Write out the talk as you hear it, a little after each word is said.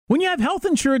When you have health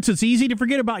insurance, it's easy to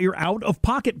forget about your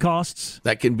out-of-pocket costs.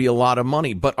 That can be a lot of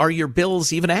money, but are your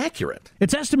bills even accurate?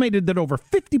 It's estimated that over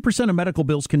 50% of medical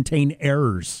bills contain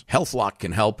errors. HealthLock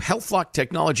can help. HealthLock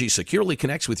technology securely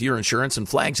connects with your insurance and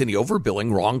flags any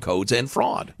overbilling, wrong codes, and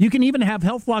fraud. You can even have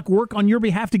HealthLock work on your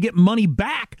behalf to get money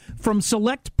back from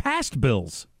select past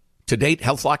bills. To date,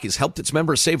 HealthLock has helped its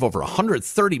members save over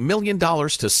 $130 million.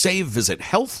 To save, visit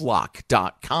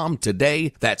healthlock.com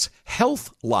today. That's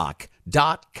healthlock.com.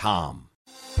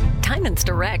 Diamonds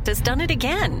Direct has done it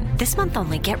again. This month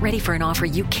only, get ready for an offer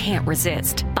you can't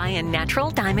resist. Buy a natural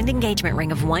diamond engagement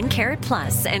ring of 1 carat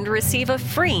plus and receive a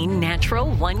free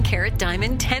natural 1 carat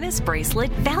diamond tennis bracelet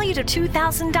valued at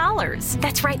 $2,000.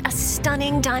 That's right, a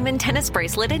stunning diamond tennis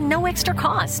bracelet at no extra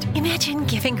cost. Imagine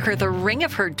giving her the ring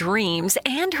of her dreams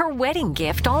and her wedding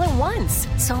gift all at once.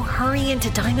 So hurry into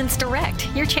Diamonds Direct.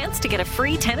 Your chance to get a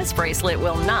free tennis bracelet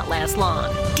will not last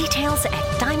long. Details at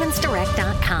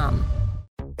diamondsdirect.com.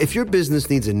 If your business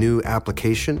needs a new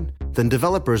application, then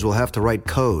developers will have to write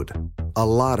code, a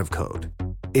lot of code.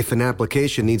 If an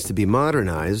application needs to be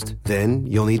modernized, then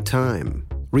you'll need time,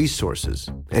 resources,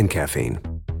 and caffeine.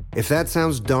 If that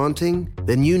sounds daunting,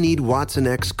 then you need Watson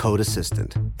X Code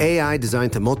Assistant, AI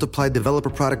designed to multiply developer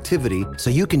productivity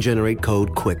so you can generate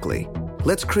code quickly.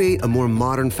 Let's create a more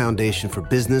modern foundation for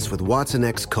business with Watson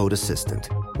X Code Assistant.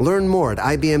 Learn more at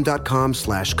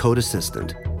ibm.com/code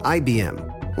assistant.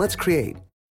 IBM. Let's create.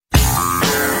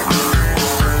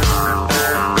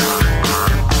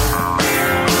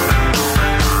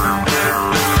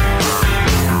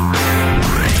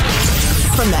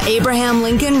 From the Abraham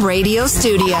Lincoln Radio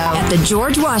Studio at the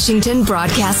George Washington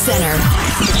Broadcast Center,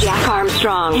 Jack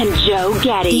Armstrong and Joe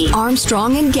Getty. The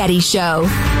Armstrong and Getty Show.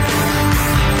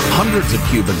 Hundreds of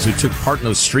Cubans who took part in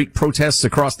those street protests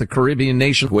across the Caribbean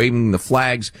nation, waving the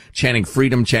flags, chanting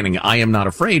freedom, chanting I am not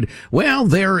afraid. Well,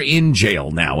 they're in jail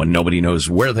now and nobody knows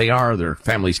where they are. Their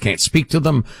families can't speak to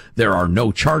them. There are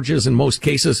no charges in most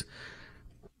cases.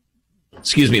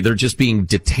 They're just being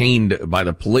detained by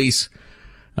the police.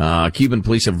 Cuban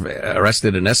police have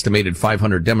arrested an estimated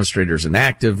 500 demonstrators and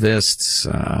activists.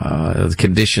 The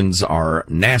conditions are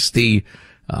nasty.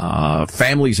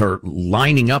 Families are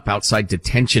lining up outside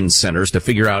detention centers to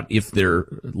figure out if their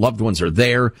loved ones are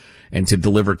there and to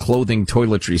deliver clothing,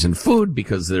 toiletries, and food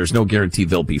because there's no guarantee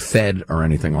they'll be fed or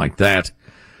anything like that.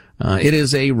 It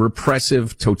is a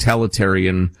repressive,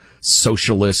 totalitarian,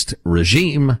 socialist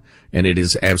regime, and it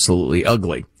is absolutely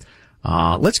ugly.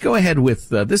 Let's go ahead with,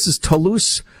 this is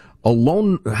Toulouse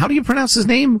Alone. How do you pronounce his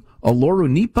name?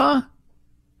 Olorunipa?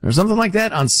 Or something like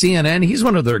that on CNN. He's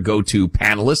one of their go-to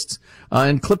panelists.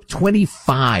 And clip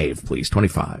 25, please,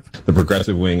 25. The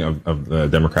progressive wing of the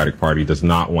Democratic Party does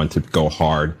not want to go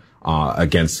hard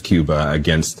against Cuba,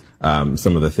 against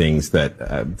some of the things that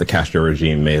the Castro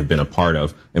regime may have been a part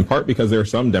of, in part because there are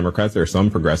some Democrats, there are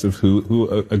some progressives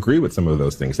who agree with some of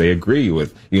those things. They agree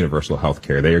with universal health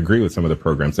care. They agree with some of the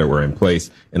programs that were in place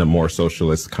in a more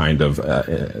socialist kind of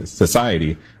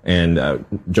society. And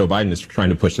Joe Biden is trying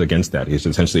to push against that. He's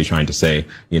essentially trying to say,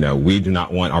 we do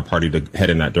not want our party to head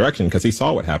in that direction because he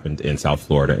saw what happened in South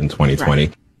Florida in 2020.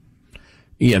 Right.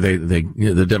 Yeah,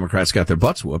 the Democrats got their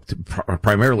butts whooped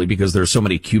primarily because there are so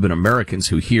many Cuban Americans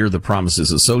who hear the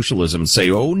promises of socialism and say,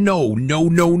 oh,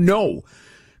 no,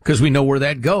 because we know where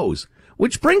that goes.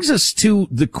 Which brings us to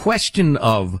the question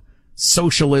of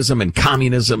socialism and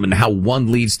communism and how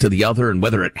one leads to the other and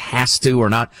whether it has to or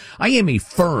not. I am a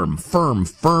firm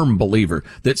believer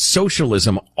that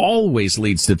socialism always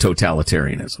leads to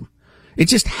totalitarianism. It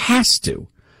just has to.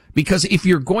 Because if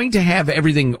you're going to have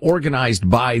everything organized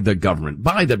by the government,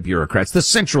 by the bureaucrats, the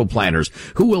central planners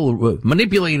who will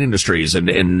manipulate industries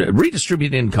and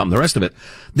redistribute income, the rest of it,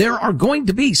 there are going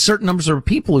to be certain numbers of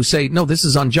people who say, no, this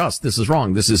is unjust, this is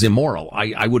wrong, this is immoral.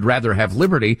 I would rather have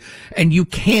liberty. And you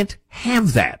can't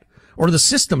have that, or the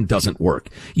system doesn't work.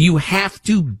 You have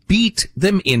to beat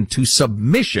them into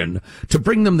submission to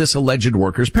bring them this alleged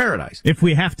workers' paradise. If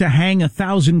we have to hang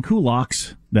 1,000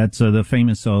 kulaks, that's the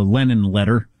famous Lenin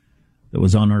letter that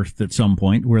was unearthed at some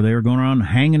point, where they were going around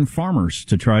hanging farmers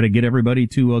to try to get everybody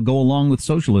to go along with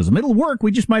socialism. It'll work.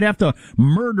 We just might have to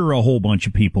murder a whole bunch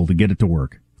of people to get it to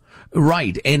work.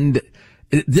 Right. And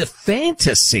the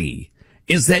fantasy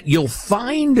is that you'll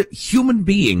find human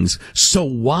beings so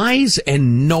wise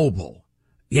and noble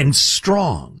and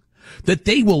strong that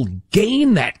they will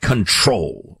gain that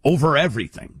control over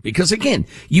everything. Because again,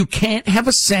 you can't have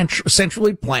a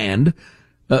centrally planned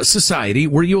society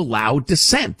where you allow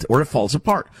dissent or it falls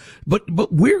apart. But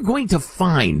we're going to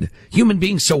find human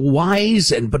beings so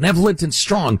wise and benevolent and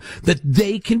strong that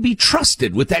they can be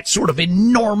trusted with that sort of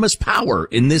enormous power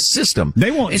in this system.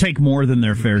 They won't take more than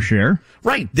their fair share.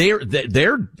 Right.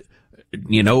 They're,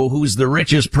 you know, who's the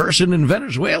richest person in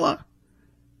Venezuela?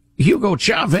 Hugo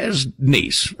Chavez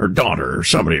niece or daughter or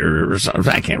somebody or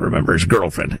I can't remember, his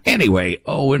girlfriend. Anyway,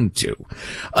 0-2.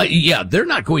 Yeah, they're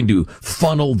not going to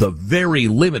funnel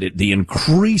the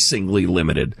increasingly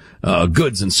limited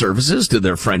goods and services to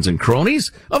their friends and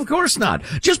cronies. Of course not.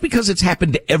 Just because it's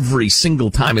happened every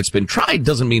single time it's been tried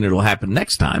doesn't mean it'll happen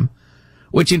next time.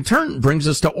 Which in turn brings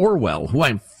us to Orwell, who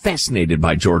I'm fascinated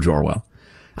by George Orwell.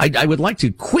 I would like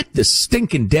to quit this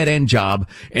stinking dead-end job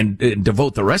and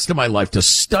devote the rest of my life to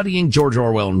studying George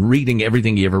Orwell and reading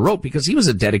everything he ever wrote, because he was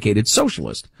a dedicated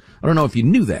socialist. I don't know if you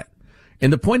knew that.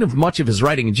 And the point of much of his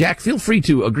writing, and Jack, feel free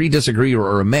to agree, disagree,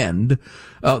 or amend,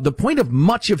 the point of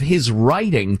much of his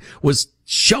writing was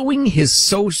showing his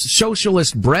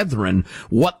socialist brethren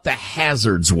what the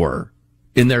hazards were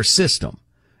in their system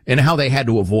and how they had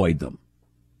to avoid them.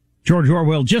 George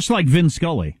Orwell, just like Vin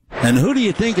Scully. And who do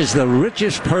you think is the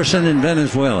richest person in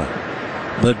Venezuela?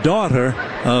 The daughter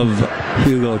of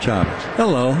Hugo Chavez.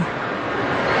 Hello.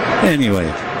 Anyway,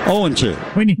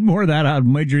 0-2. We need more of that out of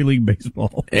Major League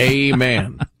Baseball.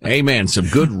 Amen. Amen. Some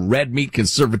good red meat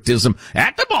conservatism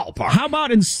at the ballpark. How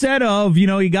about instead of, you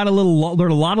got there are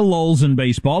a lot of lulls in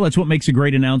baseball. That's what makes a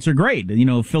great announcer great.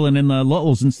 Filling in the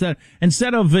lulls instead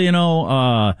of,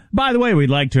 by the way,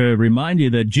 we'd like to remind you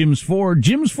that Jim's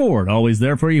Ford, always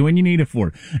there for you when you need a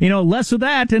Ford. Less of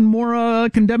that and more,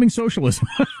 condemning socialism.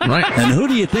 Right. And who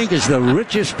do you think is the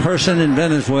richest person in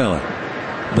Venezuela?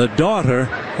 The daughter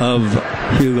of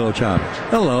Hugo Chavez.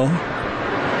 Hello.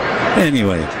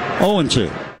 Anyway, 0-2.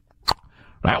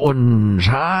 That one's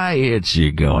high. It's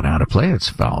going out of play. It's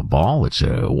foul ball. It's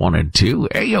 1-2.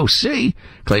 AOC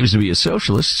claims to be a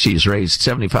socialist. She's raised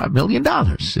 $75 million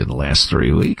in the last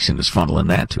 3 weeks and is funneling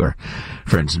that to her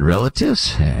friends and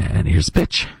relatives. And here's the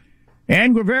pitch.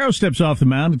 And Guevara steps off the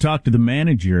mound to talk to the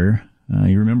manager.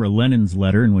 You remember Lenin's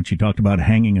letter in which he talked about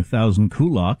hanging 1,000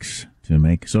 kulaks to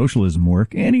make socialism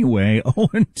work. Anyway,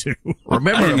 0-2.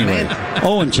 Remember, anyway,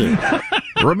 0-2.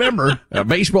 Remember, a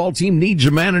baseball team needs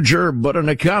a manager, but an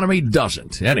economy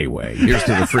doesn't. Anyway, here's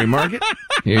to the free market.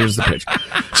 Here's the pitch.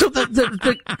 So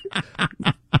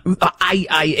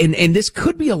and this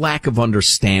could be a lack of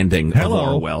understanding of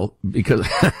Orwell because,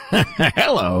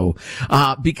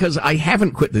 because I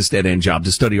haven't quit this dead-end job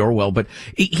to study Orwell, but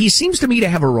he seems to me to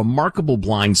have a remarkable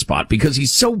blind spot because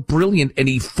he's so brilliant and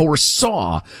he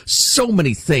foresaw so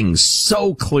many things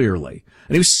so clearly.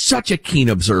 And he was such a keen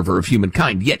observer of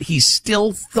humankind, yet he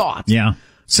still thought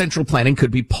central planning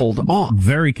could be pulled off.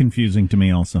 Very confusing to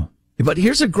me also. But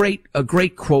here's a great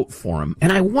quote for him.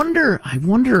 And I wonder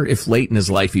if late in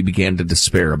his life he began to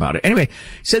despair about it. Anyway,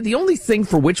 he said the only thing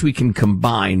for which we can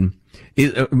come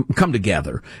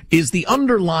together is the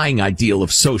underlying ideal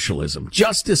of socialism,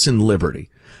 justice and liberty.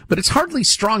 But it's hardly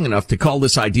strong enough to call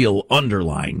this ideal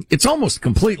underlying. It's almost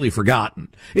completely forgotten.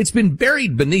 It's been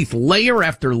buried beneath layer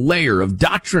after layer of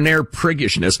doctrinaire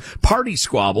priggishness, party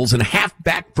squabbles, and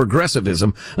half-backed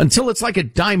progressivism until it's like a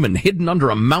diamond hidden under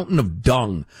a mountain of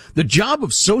dung. The job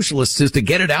of socialists is to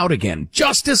get it out again.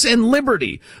 Justice and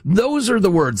liberty. Those are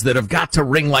the words that have got to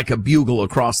ring like a bugle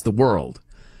across the world.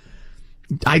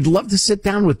 I'd love to sit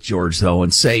down with George, though,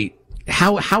 and say,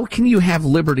 how can you have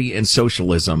liberty and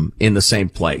socialism in the same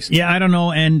place? Yeah, I don't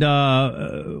know. And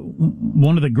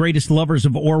one of the greatest lovers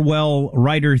of Orwell,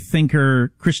 writer,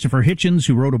 thinker, Christopher Hitchens,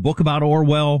 who wrote a book about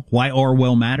Orwell, Why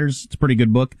Orwell Matters. It's a pretty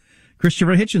good book.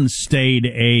 Christopher Hitchens stayed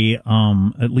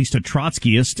at least a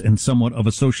Trotskyist and somewhat of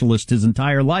a socialist his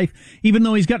entire life, even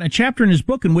though he's got a chapter in his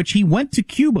book in which he went to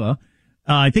Cuba,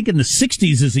 I think in the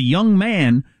 60s as a young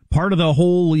man. Part of the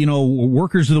whole,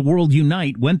 Workers of the World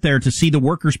Unite went there to see the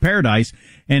workers' paradise.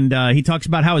 And he talks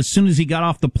about how as soon as he got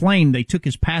off the plane, they took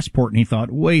his passport and he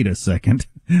thought, wait a second,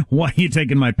 why are you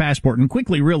taking my passport? And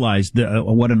quickly realized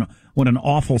what an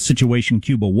awful situation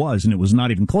Cuba was. And it was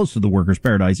not even close to the workers'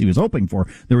 paradise he was hoping for.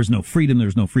 There was no freedom. There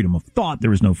was no freedom of thought. There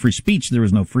was no free speech. There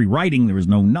was no free writing. There was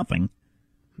no nothing.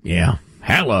 Yeah.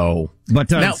 Hello.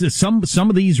 But some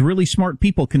of these really smart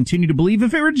people continue to believe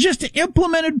if it were just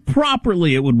implemented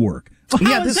properly, it would work. Well,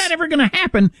 how is that ever going to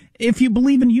happen if you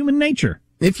believe in human nature?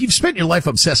 If you've spent your life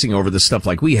obsessing over this stuff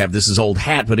like we have, this is old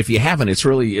hat. But if you haven't,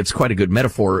 it's quite a good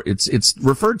metaphor. It's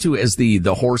referred to as the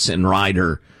horse and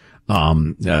rider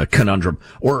conundrum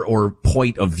or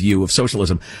point of view of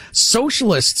socialism.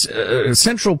 Socialists,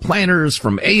 central planners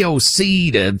from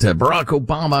AOC to Barack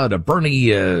Obama to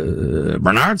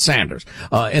Bernard Sanders,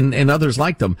 and others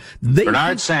like them.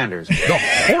 Bernard Sanders. The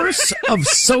horse of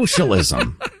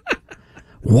socialism.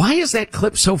 Why is that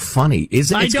clip so funny?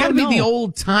 It's got to be the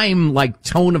old time, like,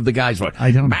 tone of the guy's voice.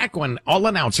 Back when all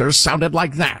announcers sounded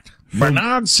like that.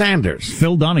 Bernard Sanders.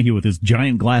 Phil Donahue with his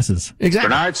giant glasses. Exactly.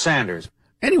 Bernard Sanders.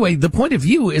 Anyway, the point of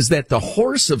view is that the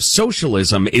horse of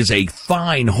socialism is a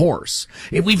fine horse.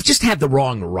 We've just had the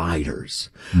wrong riders.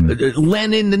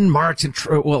 Lenin and Marx and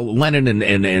Lenin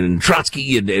and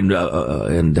Trotsky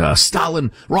and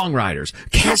Stalin, wrong riders.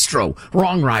 Castro,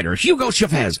 wrong rider. Hugo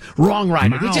Chavez, wrong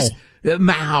rider.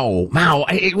 Mao.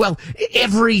 Well,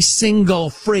 every single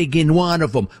friggin' one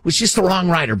of them was just the wrong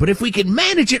rider. But if we can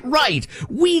manage it right,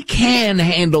 we can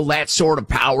handle that sort of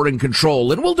power and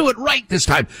control, and we'll do it right this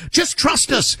time. Just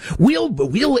trust us. We'll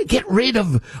get rid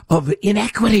of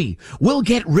inequity. We'll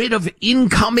get rid of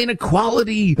income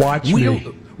inequality.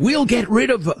 We'll get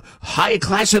rid of high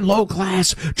class and low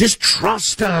class. Just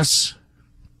trust us.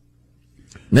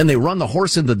 And then they run the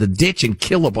horse into the ditch and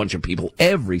kill a bunch of people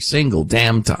every single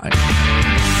damn time.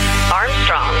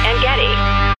 Armstrong and Getty.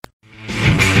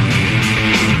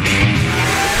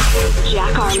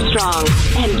 Jack Armstrong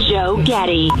and Joe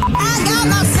Getty. The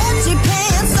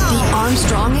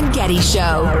Armstrong and Getty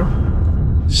Show.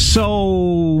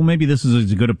 So maybe this is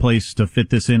as good a place to fit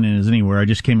this in as anywhere. I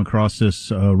just came across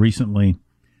this recently.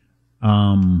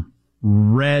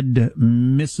 Read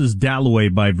Mrs. Dalloway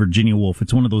by Virginia Woolf.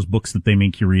 It's one of those books that they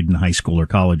make you read in high school or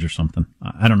college or something.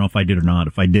 I don't know if I did or not.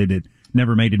 If I did, it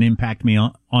never made an impact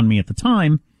on me at the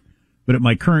time, but at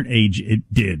my current age, it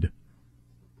did.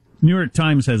 New York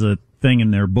Times has a thing in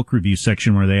their book review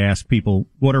section where they ask people,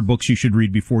 what are books you should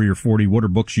read before you're 40? What are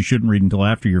books you shouldn't read until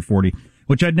after you're 40?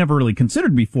 Which I'd never really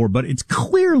considered before, but it's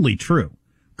clearly true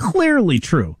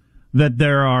that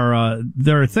there are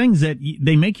things that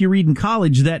they make you read in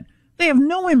college that they have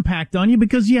no impact on you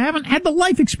because you haven't had the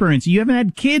life experience. You haven't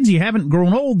had kids. You haven't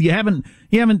grown old. You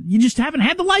just haven't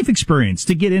had the life experience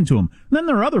to get into them. And then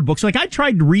there are other books. Like I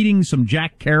tried reading some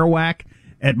Jack Kerouac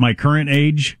at my current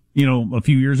age, a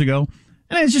few years ago.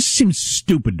 And it just seems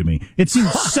stupid to me. It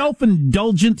seems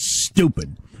self-indulgent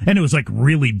stupid. And it was like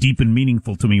really deep and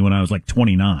meaningful to me when I was like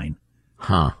 29.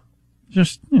 Huh.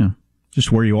 Just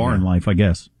where you are in life, I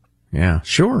guess. Yeah,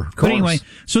 sure. Of course. But anyway,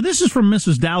 so this is from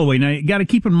Mrs. Dalloway. Now, you got to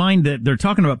keep in mind that they're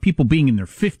talking about people being in their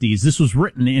 50s. This was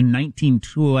written in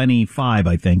 1925,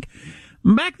 I think.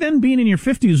 Back then, being in your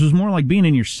 50s was more like being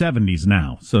in your 70s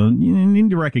now. So you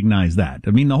need to recognize that.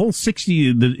 I mean, the whole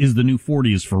 60 is the new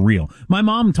 40 is for real. My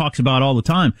mom talks about it all the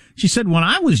time. She said, when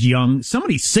I was young,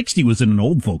 somebody 60 was in an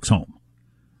old folks' home.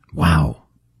 Wow.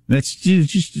 That's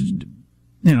just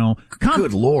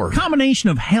good Lord. Combination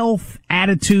of health,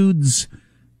 attitudes,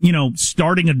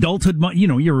 starting adulthood,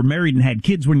 you were married and had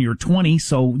kids when you were 20,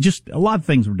 so just a lot of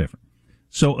things were different.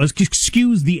 So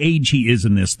excuse the age he is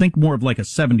in this. Think more of like a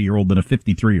 70-year-old than a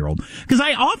 53-year-old. Because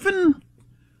I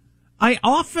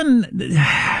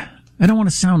don't want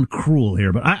to sound cruel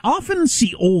here, but I often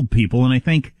see old people and I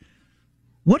think,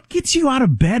 what gets you out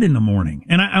of bed in the morning?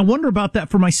 And I wonder about that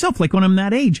for myself, like when I'm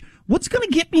that age. What's going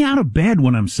to get me out of bed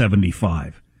when I'm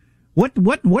 75? What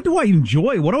do I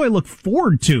enjoy? What do I look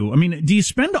forward to? I mean, do you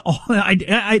spend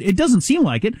it doesn't seem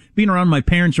like it, being around my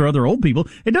parents or other old people,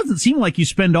 it doesn't seem like you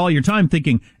spend all your time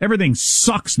thinking, everything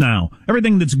sucks now.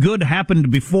 Everything that's good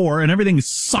happened before, and everything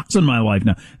sucks in my life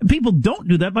now. People don't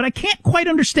do that, but I can't quite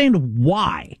understand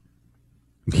why.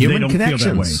 Human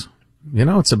connections.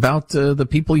 It's about the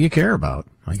people you care about,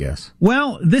 I guess.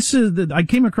 Well, I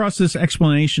came across this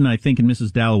explanation, I think, in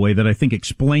Mrs. Dalloway that I think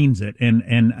explains it, and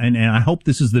I hope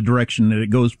this is the direction that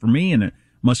it goes for me, and it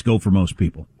must go for most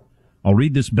people. I'll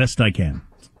read this best I can.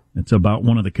 It's about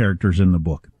one of the characters in the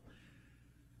book.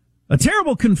 A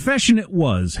terrible confession it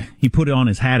was. He put on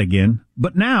his hat again.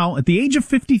 But now, at the age of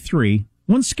 53,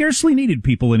 one scarcely needed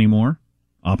people anymore.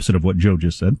 Opposite of what Joe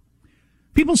just said.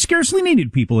 People scarcely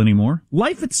needed people anymore.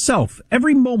 Life itself,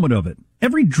 every moment of it,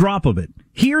 every drop of it,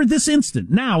 here, this instant,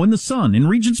 now, in the sun, in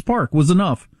Regent's Park, was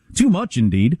enough. Too much,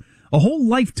 indeed. A whole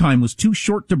lifetime was too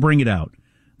short to bring it out.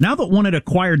 Now that one had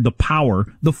acquired the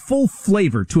power, the full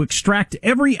flavor to extract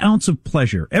every ounce of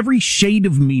pleasure, every shade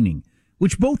of meaning,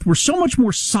 which both were so much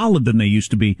more solid than they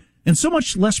used to be, and so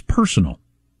much less personal.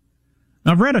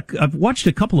 Now, I've watched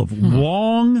a couple of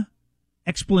long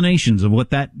explanations of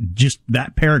what that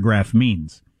paragraph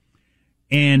means.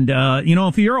 And,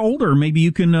 if you're older, maybe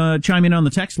you can chime in on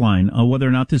the text line, whether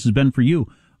or not this has been for you.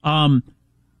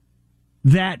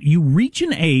 That you reach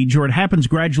an age, or it happens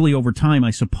gradually over time,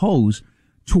 I suppose,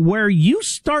 to where you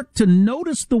start to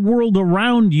notice the world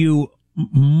around you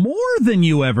more than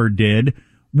you ever did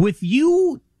with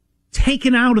you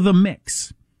taken out of the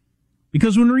mix.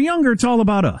 Because when we're younger, it's all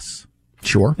about us.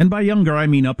 Sure. And by younger, I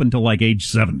mean up until like age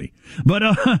 70. But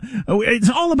it's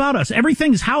all about us.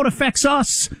 Everything's how it affects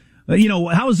us.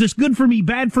 How is this good for me,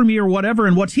 bad for me, or whatever?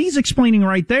 And what he's explaining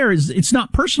right there is it's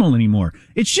not personal anymore.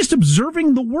 It's just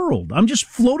observing the world. I'm just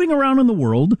floating around in the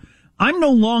world.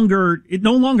 It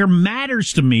no longer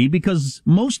matters to me because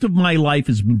most of my life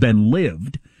has been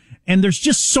lived. And there's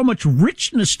just so much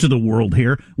richness to the world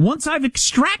here once I've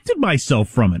extracted myself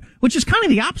from it, which is kind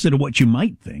of the opposite of what you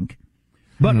might think.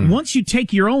 But once you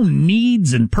take your own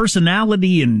needs and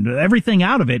personality and everything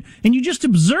out of it, and you just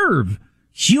observe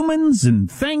humans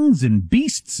and things and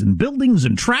beasts and buildings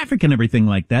and traffic and everything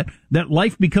like that, that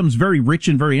life becomes very rich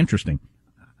and very interesting.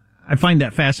 I find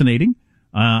that fascinating.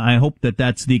 I hope that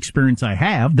that's the experience I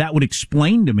have. That would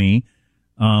explain to me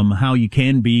how you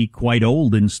can be quite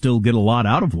old and still get a lot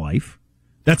out of life.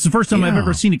 That's the first time I've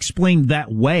ever seen explained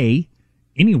that way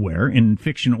anywhere in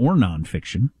fiction or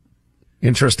nonfiction.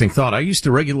 Interesting thought. I used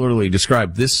to regularly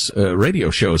describe this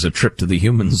radio show as a trip to the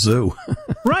human zoo.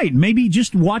 Right. Maybe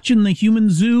just watching the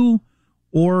human zoo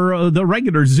or the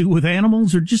regular zoo with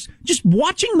animals, or just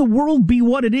watching the world be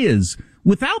what it is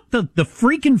without the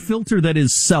freaking filter that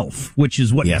is self, which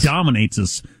is what dominates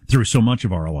us through so much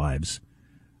of our lives.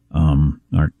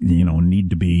 Our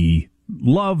need to be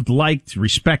loved, liked,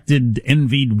 respected,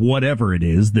 envied, whatever it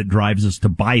is that drives us to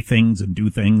buy things and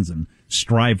do things and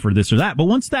strive for this or that. But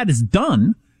once that is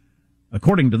done,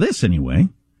 according to this anyway,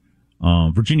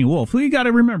 Virginia Woolf, who you got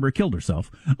to remember killed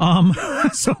herself.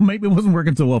 So maybe it wasn't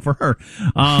working so well for her.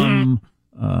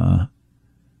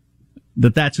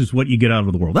 That's just what you get out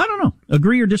of the world. I don't know.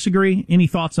 Agree or disagree? Any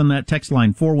thoughts on that? Text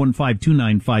line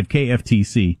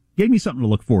 415-295-KFTC. Gave me something to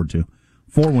look forward to.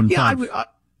 415. Yeah,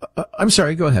 I'm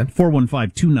sorry, go ahead.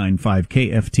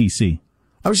 415-295-KFTC.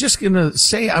 I was just going to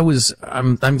say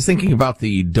I'm thinking about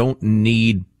the don't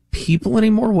need people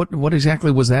anymore. What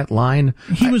exactly was that line?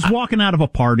 He was walking out of a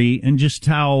party and just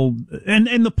how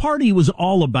and the party was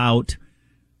all about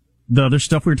the other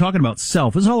stuff we were talking about,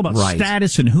 self. It was all about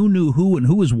status and who knew who and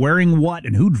who was wearing what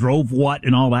and who drove what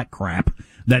and all that crap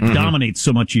that dominates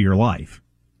so much of your life.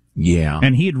 Yeah.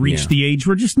 And he had reached the age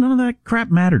where just none of that crap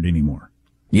mattered anymore.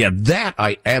 Yeah, that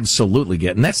I absolutely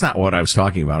get. And that's not what I was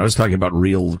talking about. I was talking about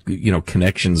real,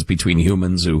 connections between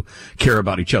humans who care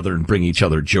about each other and bring each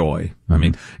other joy. I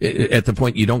mean, at the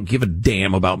point you don't give a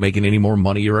damn about making any more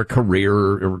money or a career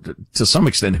or to some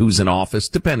extent who's in office,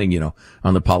 depending,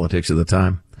 on the politics of the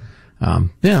time.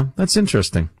 Yeah, that's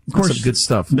interesting. Of course, some good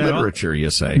stuff. Literature, you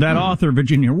say. That author,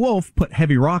 Virginia Woolf, put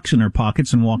heavy rocks in her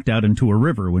pockets and walked out into a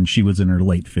river when she was in her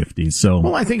late 50s. So,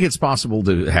 well, I think it's possible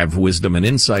to have wisdom and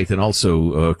insight and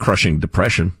also crushing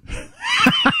depression.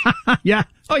 Yeah.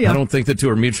 Oh, yeah. I don't think the two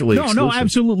are mutually exclusive. No,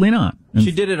 absolutely not.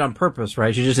 She did it on purpose,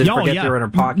 right? She just didn't forget they were in her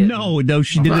pocket. No,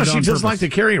 she did it on purpose. She just liked to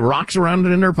carry rocks around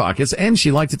in her pockets, and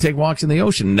she liked to take walks in the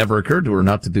ocean. It never occurred to her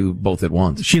not to do both at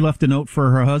once. She left a note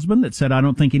for her husband that said, I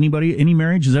don't think any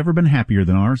marriage has ever been happier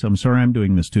than ours. I'm sorry I'm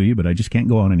doing this to you, but I just can't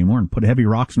go on anymore, and put heavy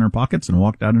rocks in her pockets and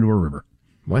walked out into a river.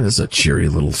 Boy, this is a cheery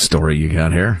little story you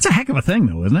got here. It's a heck of a thing,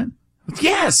 though, isn't it?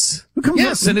 Yes.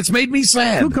 And it's made me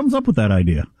sad. Who comes up with that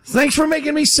idea? Thanks for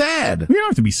making me sad. You don't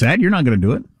have to be sad. You're not going to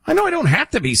do it. I know I don't have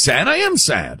to be sad. I am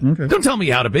sad. Okay. Don't tell me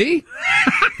how to be.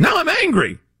 Now I'm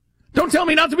angry. Don't tell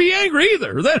me not to be angry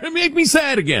either. That would make me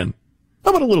sad again. How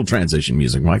about a little transition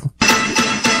music, Michael?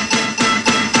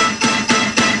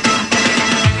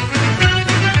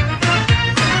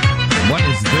 What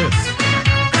is this?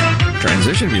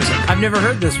 Transition music. I've never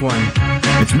heard this one.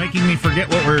 It's making me forget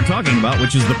what we were talking about,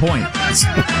 which is the point.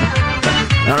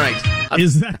 All right.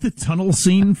 Is that the tunnel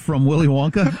scene from Willy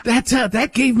Wonka?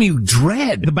 That gave me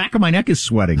dread. The back of my neck is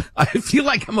sweating. I feel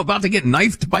like I'm about to get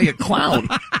knifed by a clown.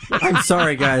 I'm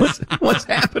sorry, guys. What's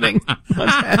happening?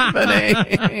 What's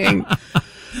happening?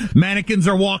 Mannequins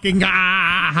are walking.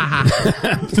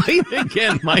 Play it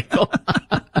again, Michael.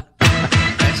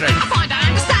 That's right.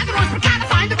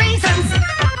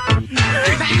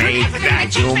 Make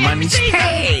that humans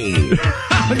pay.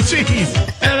 Jeez,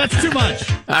 that's too much.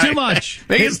 Too much.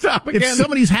 Make it stop again. If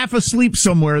somebody's half asleep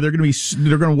somewhere, they're going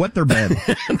to wet their bed.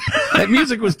 That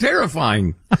music was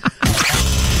terrifying.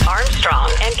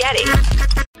 Armstrong and Getty.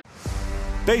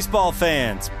 Baseball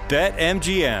fans,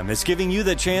 BetMGM is giving you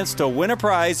the chance to win a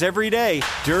prize every day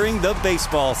during the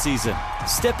baseball season.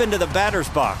 Step into the batter's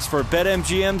box for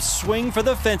BetMGM's Swing for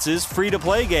the Fences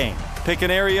free-to-play game. Pick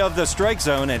an area of the strike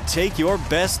zone and take your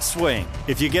best swing.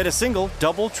 If you get a single,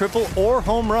 double, triple, or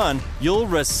home run, you'll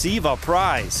receive a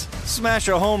prize. Smash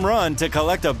a home run to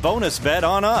collect a bonus bet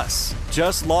on us.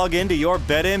 Just log into your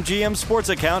BetMGM sports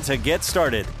account to get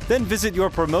started. Then visit your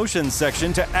promotions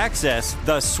section to access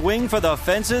the Swing for the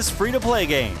Fences free-to-play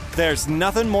game. There's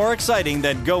nothing more exciting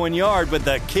than going yard with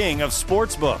the king of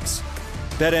sportsbooks.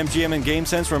 BetMGM and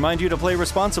GameSense remind you to play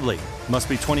responsibly. Must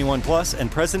be 21 plus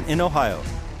and present in Ohio.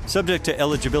 Subject to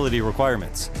eligibility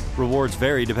requirements. Rewards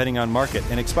vary depending on market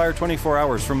and expire 24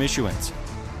 hours from issuance.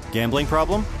 Gambling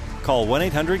problem? Call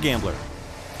 1-800-GAMBLER.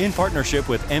 In partnership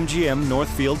with MGM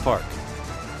Northfield Park.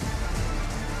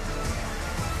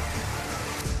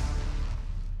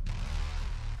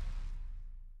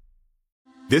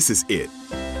 This is it.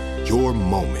 Your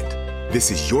moment.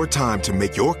 This is your time to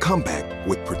make your comeback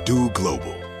with Purdue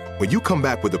Global. When you come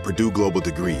back with a Purdue Global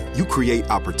degree, you create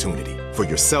opportunity for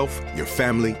yourself, your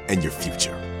family, and your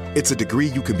future. It's a degree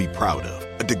you can be proud of,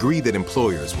 a degree that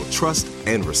employers will trust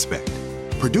and respect.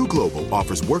 Purdue Global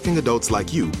offers working adults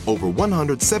like you over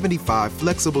 175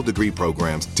 flexible degree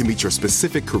programs to meet your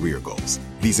specific career goals.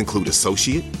 These include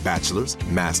associate, bachelor's,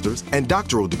 master's, and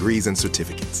doctoral degrees and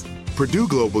certificates. Purdue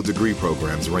Global degree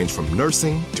programs range from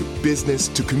nursing to business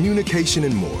to communication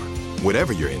and more.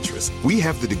 Whatever your interest, we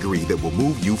have the degree that will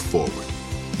move you forward.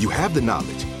 You have the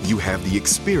knowledge, you have the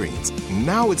experience.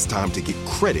 Now it's time to get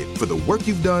credit for the work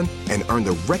you've done and earn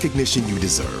the recognition you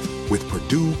deserve with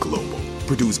Purdue Global,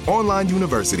 Purdue's online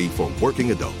university for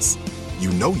working adults.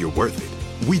 You know you're worth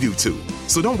it. We do too.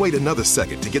 So don't wait another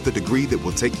second to get the degree that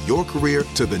will take your career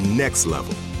to the next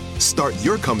level. Start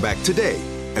your comeback today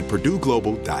at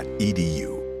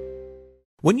purdueglobal.edu.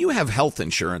 When you have health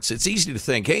insurance, it's easy to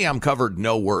think, hey, I'm covered,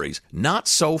 no worries. Not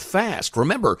so fast.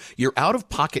 Remember, your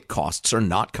out-of-pocket costs are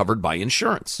not covered by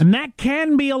insurance. And that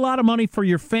can be a lot of money for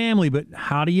your family, but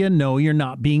how do you know you're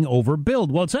not being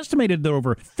overbilled? Well, it's estimated that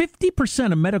over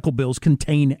 50% of medical bills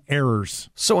contain errors.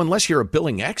 So unless you're a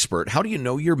billing expert, how do you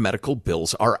know your medical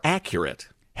bills are accurate?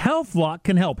 HealthLock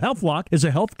can help. HealthLock is a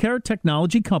healthcare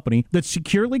technology company that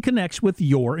securely connects with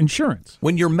your insurance.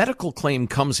 When your medical claim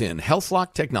comes in,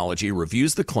 HealthLock technology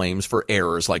reviews the claims for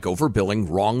errors like overbilling,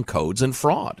 wrong codes, and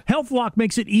fraud. HealthLock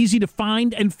makes it easy to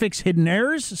find and fix hidden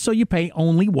errors, so you pay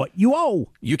only what you owe.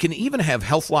 You can even have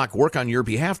HealthLock work on your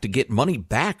behalf to get money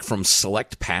back from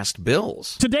select past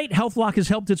bills. To date, HealthLock has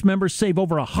helped its members save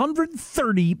over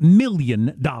 $130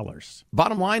 million.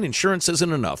 Bottom line, insurance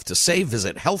isn't enough. To save,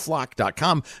 visit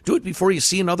healthlock.com. Do it before you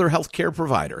see another healthcare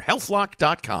provider.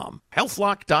 HealthLock.com.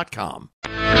 HealthLock.com.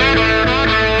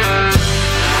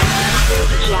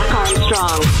 Jack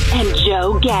Armstrong and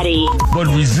Joe Getty. But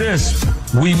resist,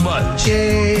 we must.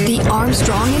 The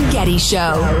Armstrong and Getty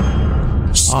Show.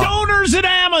 Stoners at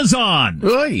Amazon.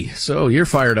 Oy, so you're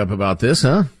fired up about this,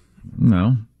 huh?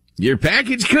 No. Your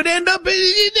package could end up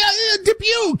in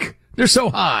Dubuque. They're so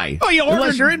high. Oh, you ordered,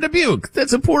 unless you're in Dubuque.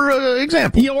 That's a poor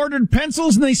example. You ordered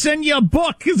pencils and they send you a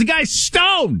book because the guy's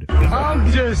stoned. I'm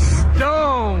just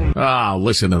stoned. Ah,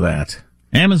 listen to that.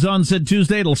 Amazon said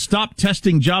Tuesday it'll stop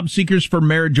testing job seekers for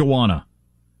marijuana.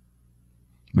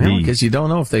 Well, because you don't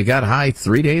know if they got high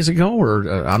 3 days ago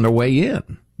or on their way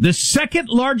in. The second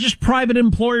largest private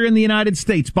employer in the United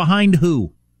States, behind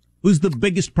who? Who's the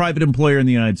biggest private employer in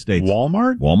the United States?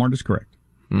 Walmart? Walmart is correct.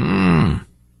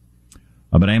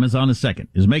 But Amazon is second,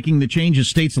 is making the change as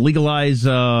states legalize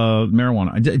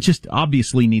marijuana. It just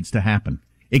obviously needs to happen.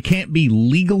 It can't be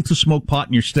legal to smoke pot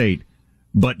in your state,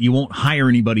 but you won't hire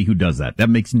anybody who does that. That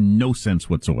makes no sense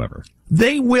whatsoever.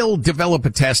 They will develop a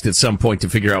test at some point to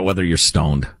figure out whether you're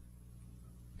stoned.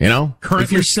 You know? Currently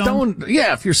if you're stoned,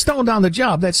 yeah, if you're stoned on the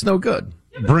job, that's no good.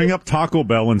 Bring up Taco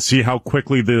Bell and see how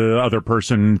quickly the other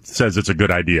person says it's a good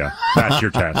idea. That's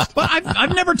your test. But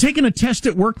I've never taken a test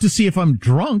at work to see if I'm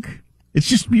drunk. It's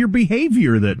just your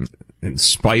behavior that... In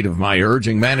spite of my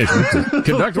urging management to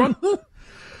conduct one.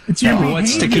 It's your behavior.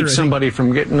 What's to keep somebody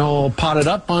from getting all potted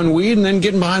up on weed and then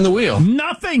getting behind the wheel?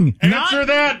 Nothing. Answer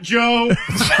that, Joe.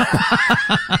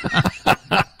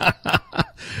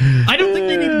 I don't think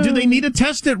they need... Do they need a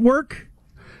test at work?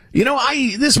 You know,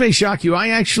 this may shock you. I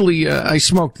actually, I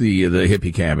smoked the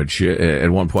hippie cabbage at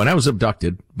one point. I was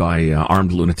abducted by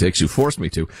armed lunatics who forced me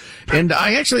to. And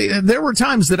there were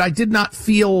times that I did not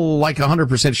feel like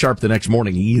 100% sharp the next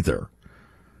morning either.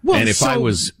 Well, and if I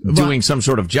was doing some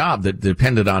sort of job that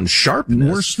depended on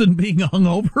sharpness. Worse than being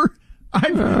hungover?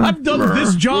 I've done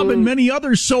this job and many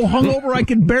others so hungover I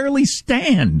can barely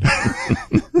stand.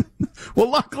 Well,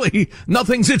 luckily,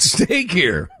 nothing's at stake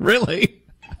here, really.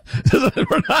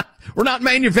 We're not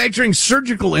manufacturing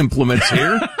surgical implements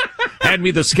here. Hand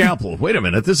me the scalpel. Wait a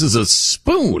minute. This is a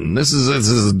spoon. This is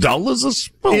as dull as a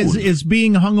spoon. Is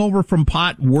being hungover from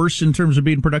pot worse in terms of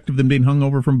being productive than being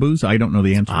hungover from booze? I don't know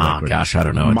the answer. Gosh, I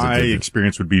don't know. My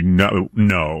experience would be no.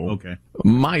 Okay.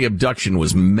 My abduction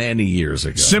was many years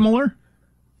ago. Similar?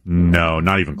 No,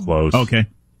 not even close. Okay.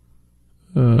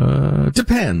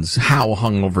 Depends how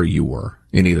hungover you were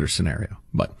in either scenario.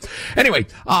 But anyway,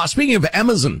 speaking of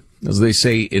Amazon, as they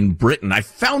say in Britain, I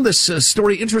found this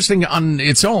story interesting on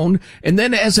its own. And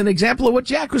then as an example of what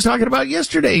Jack was talking about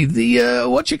yesterday, the,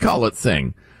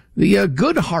 thing, the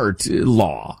Goodhart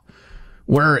law,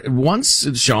 where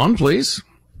once, Sean, please.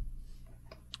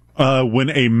 When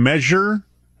a measure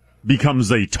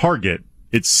becomes a target,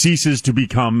 it ceases to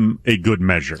become a good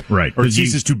measure. Right. Or it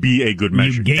ceases to be a good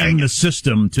measure. You game the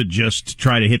system to just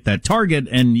try to hit that target,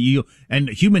 and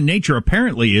human nature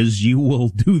apparently is you will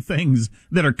do things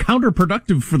that are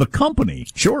counterproductive for the company.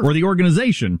 Sure. Or the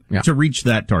organization to reach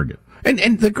that target.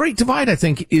 And the great divide, I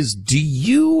think, is do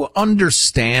you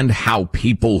understand how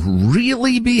people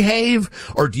really behave,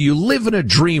 or do you live in a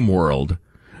dream world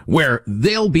where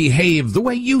they'll behave the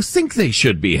way you think they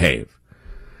should behave?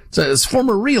 It's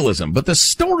former realism, but the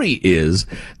story is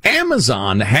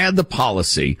Amazon had the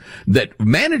policy that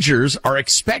managers are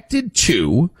expected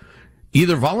to,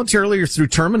 either voluntarily or through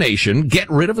termination, get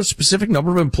rid of a specific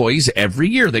number of employees every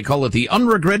year. They call it the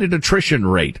unregretted attrition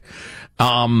rate.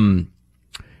 And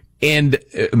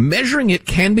measuring it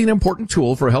can be an important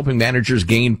tool for helping managers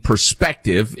gain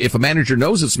perspective. If a manager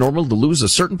knows it's normal to lose a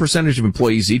certain percentage of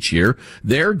employees each year,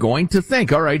 they're going to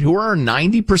think, all right, who are our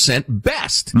 90%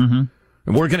 best? Mm-hmm.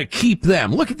 And we're going to keep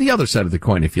them. Look at the other side of the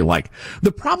coin, if you like.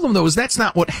 The problem, though, is that's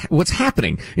not what's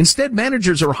happening. Instead,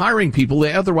 managers are hiring people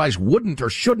they otherwise wouldn't or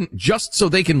shouldn't just so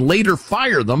they can later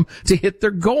fire them to hit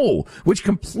their goal, which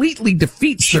completely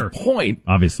defeats the point.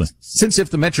 Obviously. Since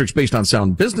if the metric's based on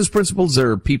sound business principles,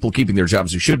 there are people keeping their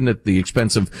jobs who shouldn't at the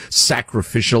expense of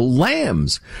sacrificial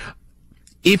lambs.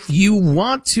 If you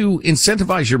want to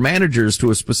incentivize your managers to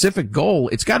a specific goal,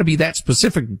 it's got to be that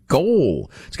specific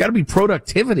goal. It's got to be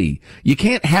productivity. You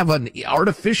can't have an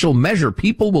artificial measure.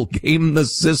 People will game the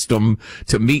system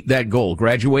to meet that goal.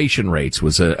 Graduation rates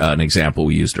was an example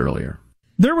we used earlier.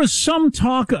 There was some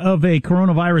talk of a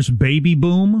coronavirus baby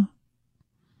boom.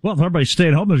 Well, if everybody stay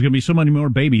at home, there's going to be so many more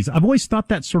babies. I've always thought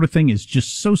that sort of thing is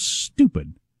just so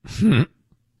stupid. I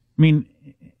mean,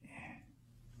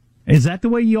 is that the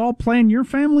way you all plan your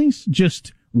families?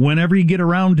 Just whenever you get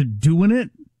around to doing it?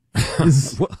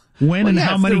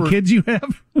 How many kids you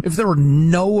have? If there were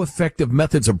no effective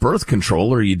methods of birth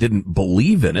control or you didn't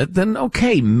believe in it, then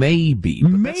okay, maybe.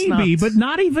 But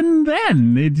not even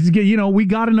then. We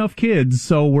got enough kids,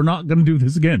 so we're not going to do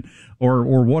this again.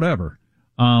 Or whatever.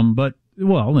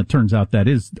 It turns out that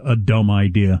is a dumb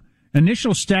idea.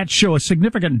 Initial stats show a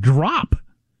significant drop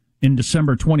in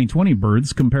December 2020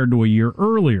 births compared to a year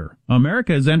earlier.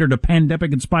 America has entered a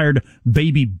pandemic-inspired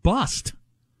baby bust.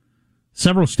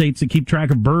 Several states that keep track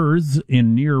of births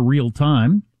in near real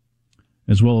time,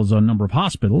 as well as a number of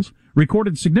hospitals,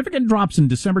 recorded significant drops in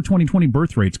December 2020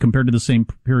 birth rates compared to the same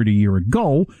period a year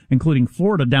ago, including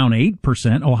Florida down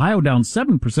 8%, Ohio down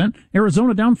 7%,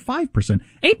 Arizona down 5%.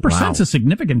 8% is a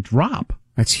significant drop.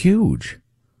 That's huge.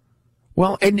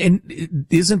 Well, and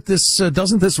doesn't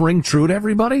this ring true to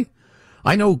everybody?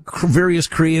 I know various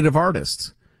creative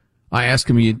artists. I ask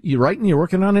them, you writing, you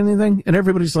working on anything? And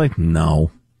everybody's like, no,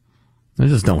 I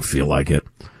just don't feel like it.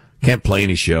 Can't play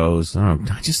any shows. I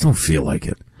just don't feel like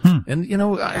it. And,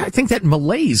 I think that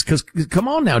malaise, because come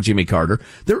on now, Jimmy Carter,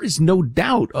 there is no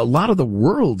doubt a lot of the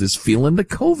world is feeling the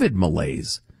COVID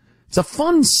malaise. It's a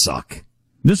fun suck.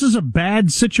 This is a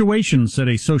bad situation, said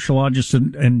a sociologist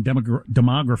and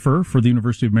demographer for the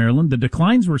University of Maryland. The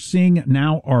declines we're seeing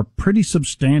now are pretty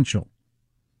substantial.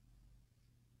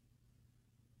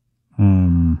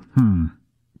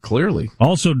 Clearly.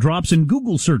 Also, drops in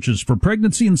Google searches for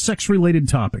pregnancy and sex-related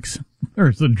topics.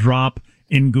 There's a drop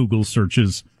in Google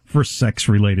searches for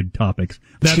sex-related topics.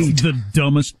 That's the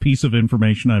dumbest piece of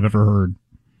information I've ever heard.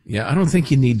 Yeah, I don't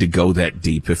think you need to go that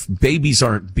deep. If babies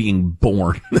aren't being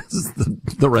born,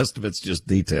 the rest of it's just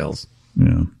details.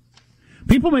 Yeah.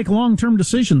 People make long-term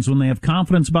decisions when they have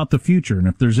confidence about the future, and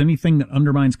if there's anything that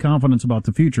undermines confidence about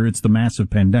the future, it's the massive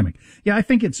pandemic. Yeah, I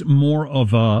think it's more of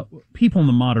people in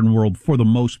the modern world, for the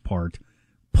most part,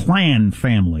 plan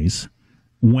families,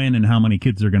 when and how many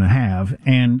kids they're going to have,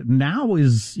 and now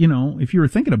is, if you were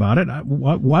thinking about it,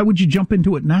 why would you jump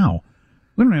into it now?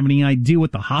 We don't have any idea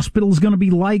what the hospital is going to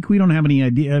be like. We don't have any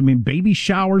idea. I mean, baby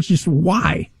showers, just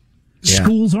why? Yeah.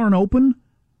 Schools aren't open.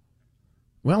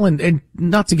 Well, and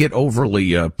not to get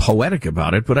overly poetic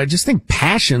about it, but I just think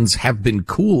passions have been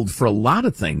cooled for a lot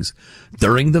of things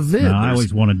during the vid. No, I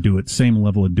always want to do it. Same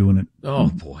level of doing it. Oh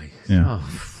boy! Yeah.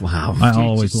 Oh, wow! I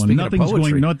always want.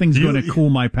 Nothing's going to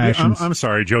cool my passions. I'm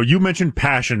sorry, Joe. You mentioned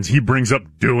passions. He brings up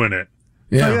doing it.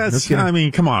 Yeah, I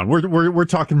mean, come on. We're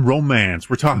talking romance.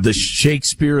 We're talking the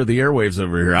Shakespeare of the airwaves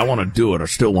over here. I want to do it. I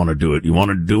still want to do it. You want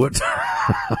to do it?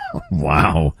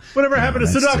 Wow! Whatever happened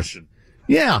to seduction?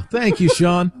 Yeah, thank you,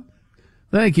 Sean.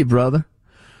 Thank you, brother.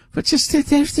 But there's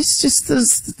just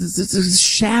the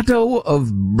shadow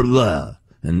of blah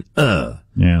and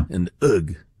and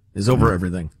ugh is over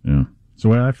everything. Yeah, that's the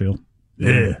way I feel.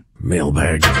 Yeah.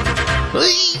 Mailbag.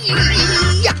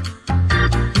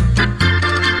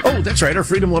 Oh, that's right. Our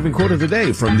freedom-loving quote of the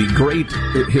day from the great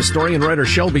historian writer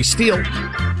Shelby Steele.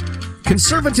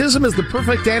 Conservatism is the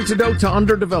perfect antidote to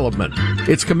underdevelopment.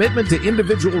 Its commitment to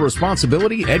individual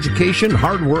responsibility, education,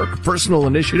 hard work, personal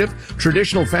initiative,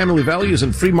 traditional family values,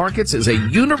 and free markets is a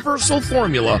universal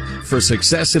formula for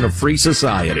success in a free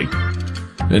society.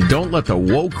 And don't let the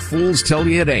woke fools tell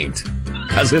you it ain't,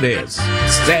 'cause it is.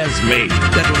 Says me.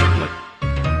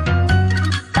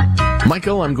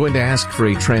 Michael, I'm going to ask for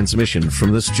a transmission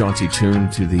from this jaunty tune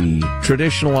to the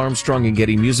traditional Armstrong and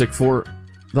Getty music for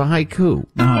the haiku.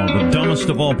 Oh, the dumbest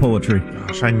of all poetry.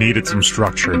 Gosh, I needed some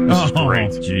structure. This is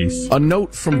great. Jeez. A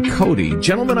note from Cody.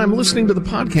 Gentlemen, I'm listening to the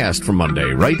podcast from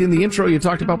Monday. Right in the intro, you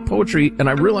talked about poetry, and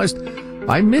I realized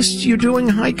I missed you doing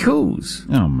haikus.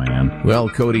 Oh, man. Well,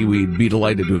 Cody, we'd be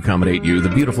delighted to accommodate you. The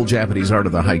beautiful Japanese art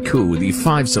of the haiku, the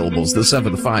 5 syllables, the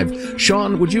 7 to 5.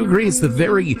 Sean, would you agree it's the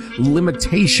very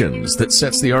limitations that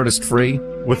sets the artist free?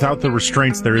 Without the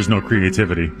restraints, there is no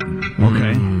creativity.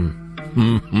 Okay.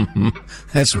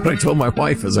 That's what I told my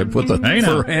wife as I put the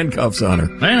fur handcuffs on her.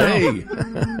 Hey!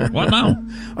 What now?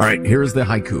 All right, here's the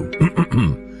haiku.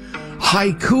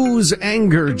 Haikus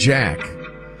anger Jack.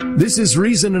 This is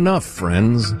reason enough,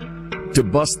 friends, to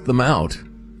bust them out.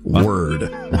 Word.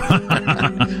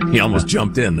 He almost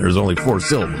jumped in. There's only 4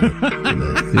 syllables.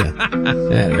 Yeah,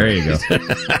 there you go.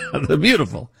 The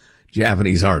beautiful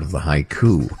Japanese art of the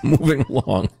haiku. Moving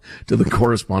along to the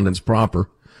correspondence proper.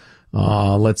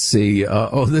 Let's see.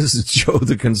 This is Joe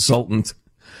the consultant.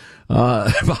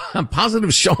 I'm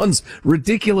positive Sean's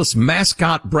ridiculous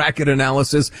mascot bracket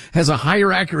analysis has a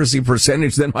higher accuracy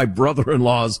percentage than my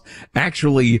brother-in-law's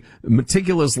actually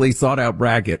meticulously thought out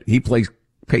bracket. He pays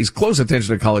close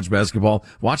attention to college basketball.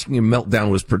 Watching him melt down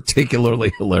was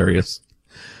particularly hilarious.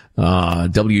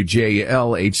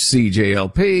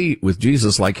 WJLHCJLP, with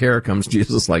Jesus like hair comes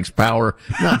Jesus likes power.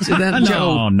 Not that,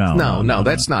 Joe. No,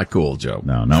 that's not cool, Joe.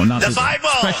 No, not this,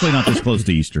 especially not this close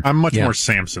to Easter. I'm much more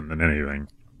Samson than anything.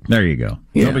 There you go.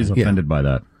 Nobody's offended by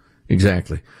that.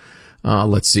 Exactly.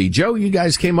 Let's see. Joe, you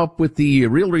guys came up with the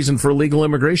real reason for illegal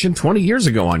immigration 20 years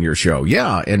ago on your show.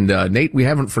 Yeah. And, Nate, we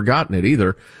haven't forgotten it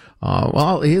either.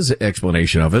 His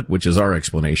explanation of it, which is our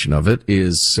explanation of it,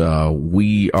 is,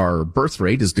 our birth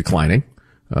rate is declining,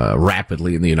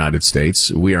 rapidly in the United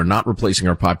States. We are not replacing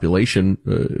our population,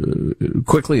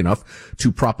 quickly enough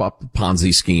to prop up the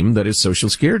Ponzi scheme that is Social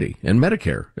Security and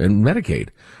Medicare and Medicaid.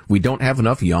 We don't have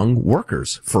enough young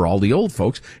workers for all the old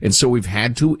folks. And so we've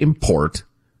had to import,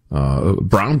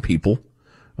 brown people,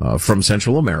 from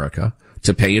Central America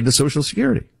to pay into Social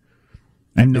Security.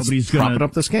 And nobody's going to prop it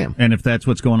up the scam. And if that's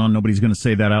what's going on, nobody's going to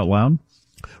say that out loud?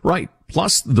 Right.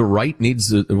 Plus, the right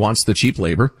wants the cheap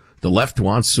labor. The left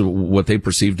wants what they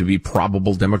perceive to be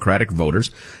probable Democratic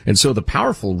voters. And so the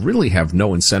powerful really have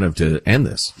no incentive to end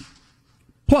this.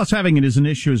 Plus, having it as an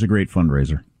issue is a great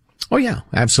fundraiser. Oh, yeah.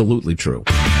 Absolutely true.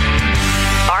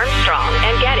 Armstrong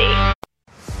and Getty.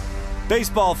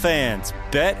 Baseball fans,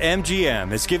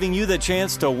 BetMGM is giving you the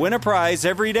chance to win a prize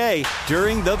every day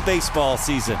during the baseball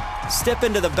season. Step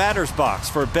into the batter's box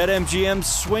for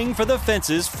BetMGM's Swing for the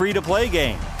Fences free-to-play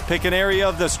game. Pick an area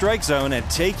of the strike zone and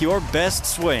take your best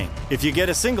swing. If you get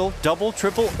a single, double,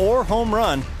 triple, or home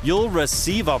run, you'll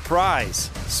receive a prize.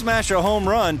 Smash a home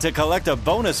run to collect a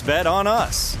bonus bet on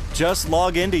us. Just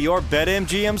log into your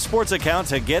BetMGM sports account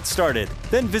to get started.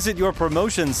 Then visit your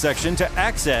promotions section to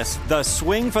access the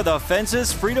Swing for the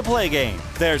Fences free-to-play game.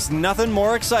 There's nothing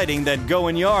more exciting than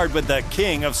going yard with the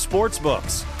king of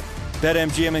sportsbooks.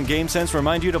 BetMGM and GameSense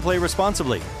remind you to play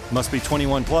responsibly. Must be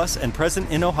 21 plus and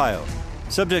present in Ohio.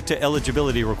 Subject to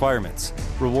eligibility requirements.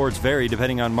 Rewards vary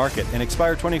depending on market and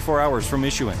expire 24 hours from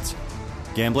issuance.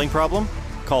 Gambling problem?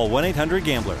 Call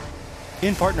 1-800-GAMBLER.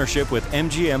 In partnership with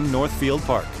MGM Northfield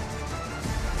Park.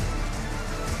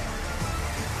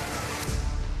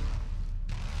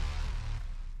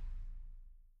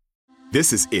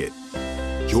 This is it.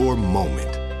 Your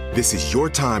moment. This is your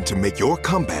time to make your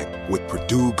comeback with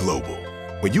Purdue Global.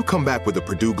 When you come back with a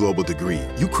Purdue Global degree,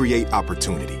 you create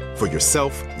opportunity for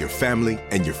yourself, your family,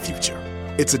 and your future.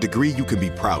 It's a degree you can be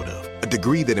proud of, a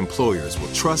degree that employers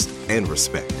will trust and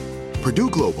respect. Purdue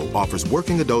Global offers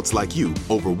working adults like you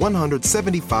over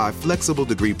 175 flexible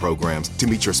degree programs to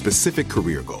meet your specific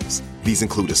career goals. These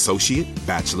include associate,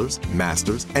 bachelor's,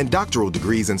 master's, and doctoral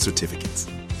degrees and certificates.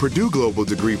 Purdue Global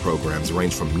degree programs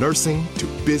range from nursing to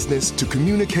business to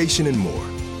communication and more.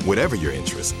 Whatever your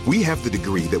interest, we have the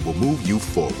degree that will move you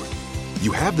forward.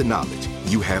 You have the knowledge,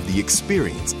 you have the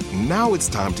experience. Now it's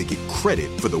time to get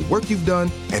credit for the work you've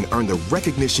done and earn the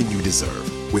recognition you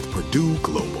deserve with Purdue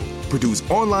Global, Purdue's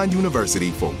online university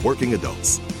for working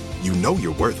adults. You know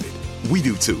you're worth it. We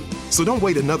do too. So don't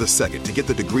wait another second to get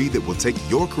the degree that will take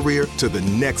your career to the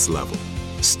next level.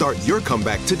 Start your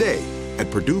comeback today at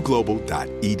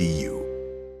purdueglobal.edu.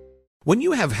 When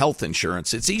you have health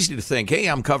insurance, it's easy to think, hey,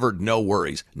 I'm covered, no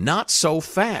worries. Not so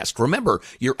fast. Remember,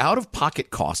 your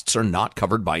out-of-pocket costs are not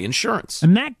covered by insurance.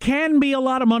 And that can be a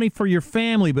lot of money for your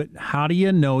family, but how do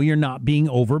you know you're not being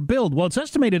overbilled? Well, it's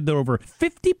estimated that over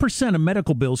 50% of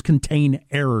medical bills contain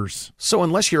errors. So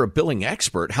unless you're a billing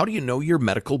expert, how do you know your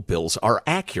medical bills are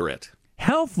accurate?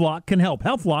 HealthLock can help.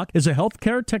 HealthLock is a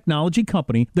healthcare technology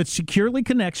company that securely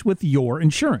connects with your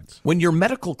insurance. When your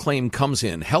medical claim comes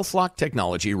in, HealthLock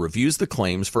technology reviews the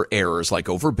claims for errors like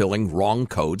overbilling, wrong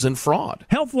codes, and fraud.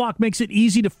 HealthLock makes it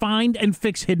easy to find and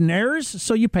fix hidden errors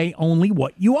so you pay only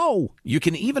what you owe. You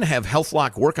can even have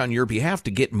HealthLock work on your behalf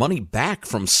to get money back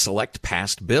from select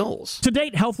past bills. To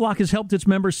date, HealthLock has helped its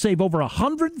members save over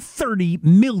 $130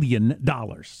 million.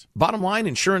 Bottom line,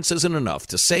 insurance isn't enough.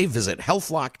 To save, visit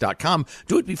healthlock.com.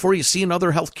 Do it before you see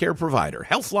another healthcare provider.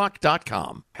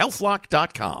 HealthLock.com.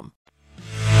 HealthLock.com.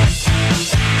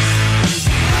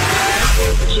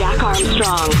 Jack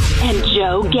Armstrong and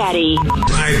Joe Getty.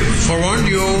 I forewarned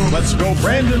you. Let's go,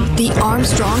 Brandon. The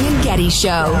Armstrong and Getty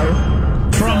Show.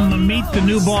 From the Meet the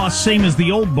New Boss, same as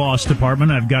the old boss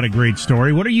department, I've got a great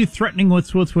story. What are you threatening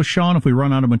with Sean if we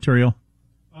run out of material?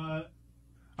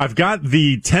 I've got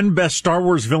the 10 best Star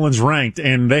Wars villains ranked,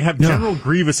 and they have General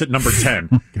Grievous at number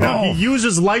 10. He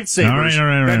uses lightsabers. All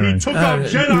right. He took out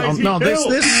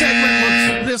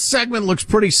Jedi. This segment looks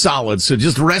pretty solid, so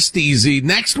just rest easy.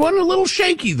 Next one, a little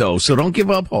shaky, though, so don't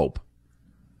give up hope.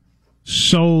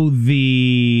 So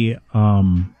the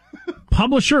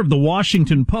publisher of the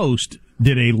Washington Post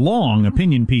did a long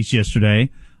opinion piece yesterday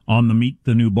on the Meet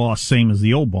the New Boss, same as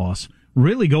the old boss,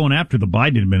 really going after the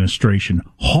Biden administration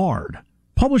hard.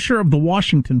 Publisher of the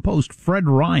Washington Post, Fred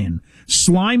Ryan,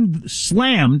 slammed the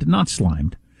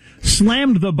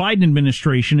Biden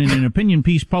administration in an opinion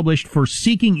piece published for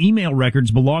seeking email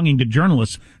records belonging to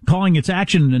journalists, calling its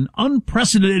action an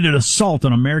unprecedented assault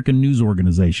on American news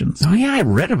organizations. Oh, yeah, I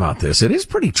read about this. It is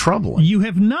pretty troubling. You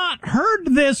have not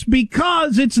heard this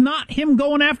because it's not him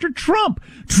going after Trump.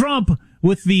 Trump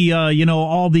with the,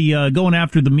 going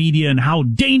after the media and how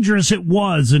dangerous it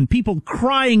was and people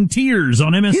crying tears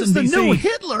on MSNBC. He's the new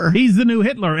Hitler. He's the new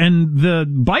Hitler. And the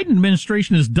Biden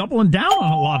administration is doubling down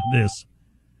on a lot of this.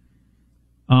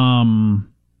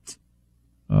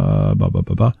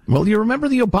 Well, you remember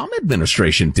the Obama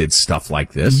administration did stuff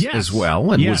like this as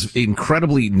well and was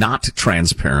incredibly not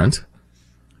transparent.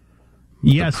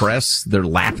 Yes. The press, their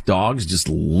lapdogs just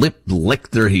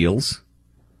licked their heels.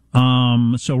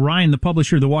 So Ryan, the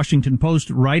publisher of the Washington Post,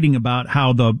 writing about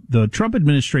how the Trump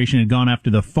administration had gone after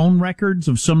the phone records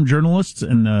of some journalists,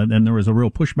 and there was a real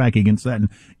pushback against that. And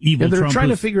they're Trump trying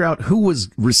to figure out who was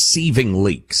receiving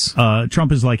leaks.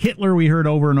 Trump is like Hitler, we heard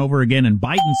over and over again, and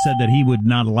Biden said that he would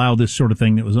not allow this sort of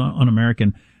thing that was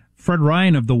un-American. Fred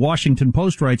Ryan of the Washington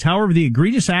Post writes, however, the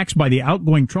egregious acts by the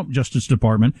outgoing Trump Justice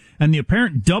Department and the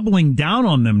apparent doubling down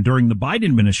on them during the Biden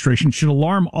administration should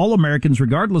alarm all Americans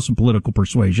regardless of political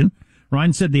persuasion.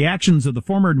 Ryan said the actions of the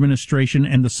former administration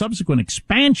and the subsequent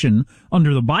expansion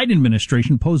under the Biden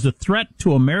administration posed a threat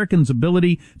to Americans'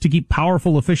 ability to keep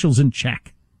powerful officials in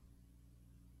check.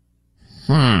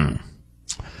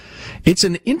 It's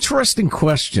an interesting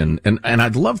question, and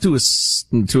I'd love to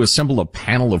assemble a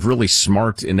panel of really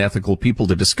smart and ethical people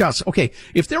to discuss. Okay,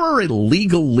 if there are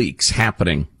illegal leaks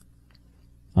happening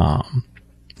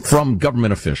from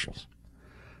government officials,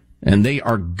 and they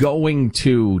are going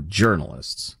to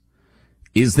journalists,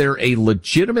 is there a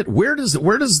legitimate, where does the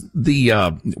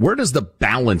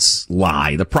balance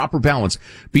lie, the proper balance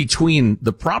between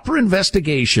the proper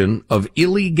investigation of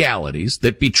illegalities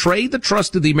that betray the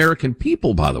trust of the American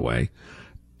people, by the way,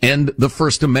 and the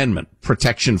First Amendment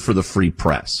protection for the free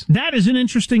press? That is an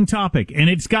interesting topic, and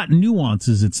it's got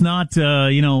nuances. It's not,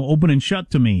 open and shut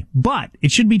to me, but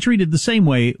it should be treated the same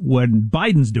way when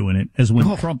Biden's doing it as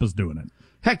when Trump is doing it.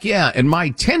 Heck yeah. And my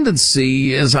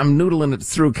tendency, as I'm noodling it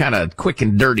through kind of quick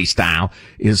and dirty style,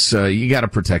 is you got to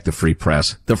protect the free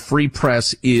press. The free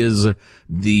press is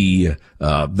the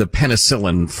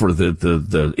penicillin for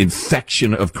the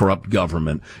infection of corrupt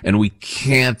government, and we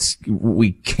can't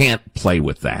play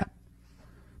with that.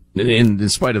 In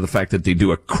spite of the fact that they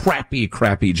do a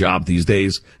crappy job these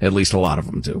days, at least a lot of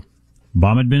them do.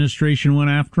 Obama administration went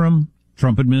after him.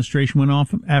 Trump administration went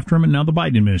off after him, and now the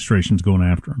Biden administration's going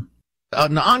after him.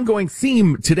 An ongoing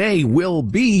theme today will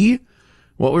be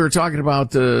what we were talking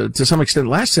about to some extent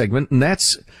last segment, and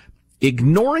that's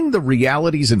ignoring the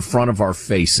realities in front of our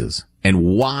faces and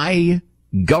why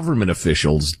government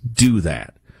officials do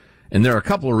that. And there are a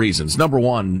couple of reasons. Number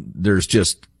one, there's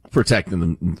just protecting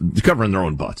them, covering their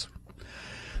own butts.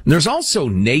 And there's also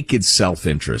naked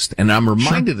self-interest, and I'm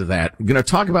reminded of that. I'm going to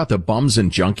talk about the bums and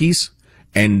junkies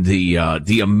and the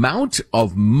amount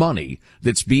of money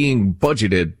that's being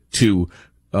budgeted to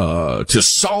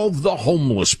solve the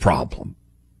homeless problem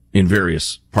in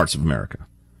various parts of America.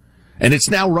 And it's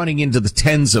now running into the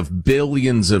tens of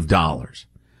billions of dollars.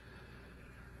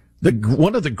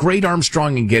 One of the great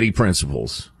Armstrong and Getty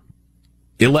principles,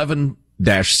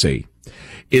 11-C,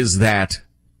 is that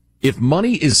if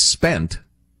money is spent,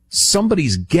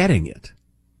 somebody's getting it.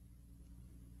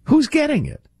 Who's getting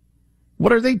it?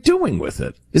 What are they doing with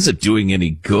it? Is it doing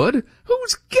any good?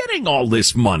 Who's getting all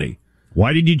this money?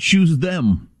 Why did you choose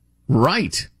them?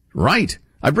 Right.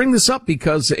 I bring this up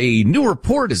because a new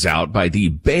report is out by the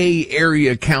Bay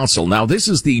Area Council. Now, this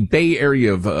is the Bay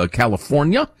Area of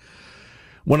California,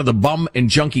 one of the bum and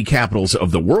junkie capitals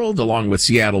of the world, along with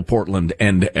Seattle, Portland,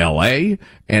 and L.A.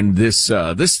 And this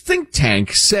think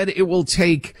tank said it will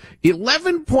take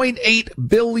 $11.8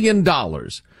 billion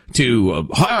to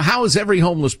house every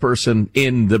homeless person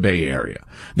in the Bay Area.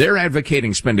 They're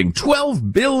advocating spending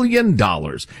 $12 billion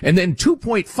and then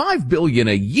 $2.5 billion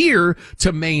a year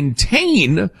to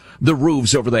maintain the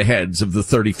roofs over the heads of the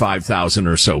 35,000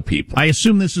 or so people. I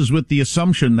assume this is with the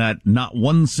assumption that not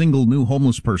one single new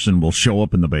homeless person will show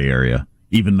up in the Bay Area,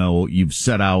 even though you've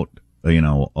set out, a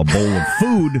bowl of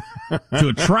food to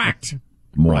attract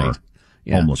more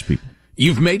homeless people.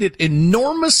 You've made it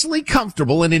enormously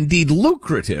comfortable and indeed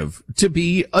lucrative to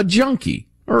be a junkie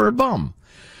or a bum.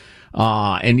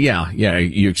 And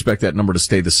you expect that number to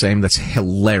stay the same. That's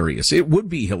hilarious. It would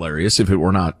be hilarious if it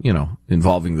were not,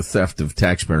 involving the theft of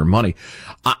taxpayer money.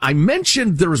 I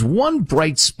mentioned there's one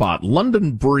bright spot.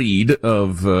 London Breed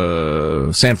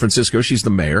of San Francisco, she's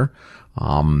the mayor.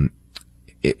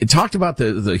 It talked about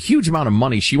the huge amount of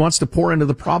money she wants to pour into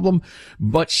the problem,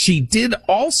 but she did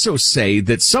also say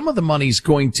that some of the money's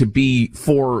going to be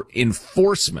for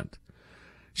enforcement.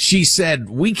 She said,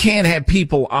 we can't have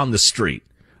people on the street.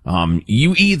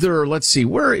 You either, let's see,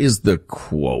 where is the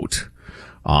quote?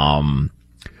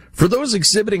 For those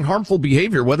exhibiting harmful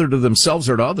behavior, whether to themselves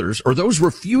or to others, or those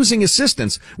refusing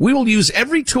assistance, we will use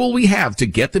every tool we have to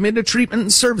get them into treatment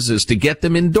and services, to get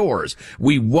them indoors.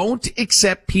 We won't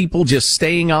accept people just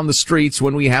staying on the streets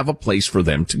when we have a place for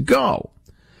them to go.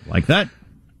 Like that?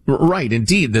 Right,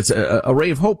 indeed. That's a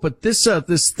ray of hope. But this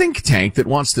think tank that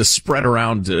wants to spread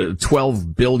around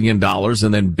 $12 billion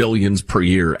and then billions per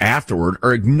year afterward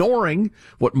are ignoring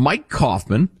what Mike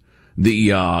Kaufman,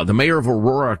 the mayor of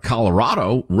Aurora,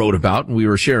 Colorado, wrote about, and we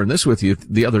were sharing this with you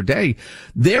the other day.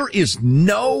 There is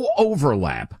no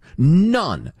overlap,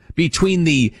 none, between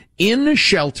the in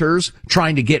shelters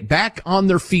trying to get back on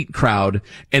their feet crowd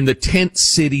and the tent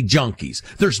city junkies.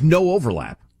 There's no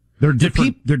overlap. They're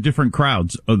different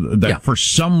crowds that for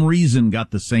some reason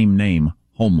got the same name,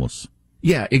 homeless.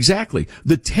 Yeah, exactly.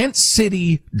 The tent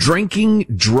city drinking,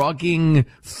 drugging,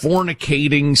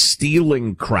 fornicating,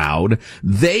 stealing crowd,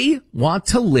 they want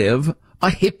to live a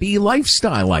hippie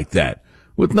lifestyle like that.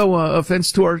 With no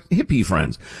offense to our hippie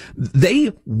friends.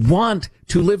 They want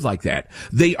to live like that.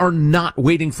 They are not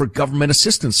waiting for government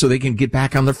assistance so they can get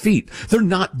back on their feet. They're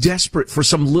not desperate for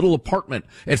some little apartment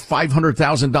at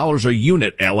 $500,000 a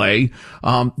unit, L.A.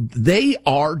 They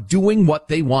are doing what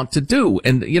they want to do.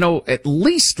 And, at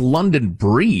least London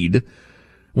Breed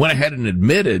went ahead and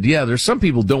admitted, there's some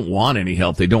people don't want any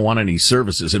help. They don't want any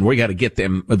services, and we got to get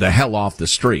them the hell off the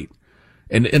street.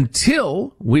 And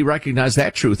until we recognize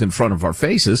that truth in front of our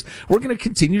faces, we're going to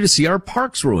continue to see our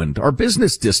parks ruined, our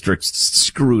business districts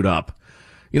screwed up,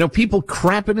 people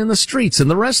crapping in the streets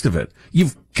and the rest of it.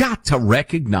 You've got to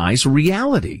recognize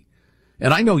reality.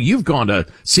 And I know you've gone to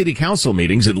city council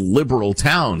meetings in liberal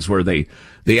towns where they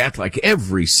act like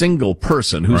every single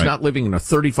person who's not living in a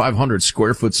 3,500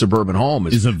 square foot suburban home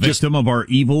is a victim of our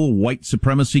evil white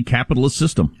supremacy capitalist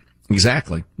system.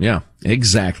 Exactly. Yeah,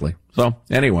 exactly. So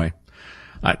anyway.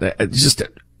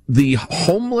 the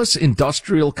homeless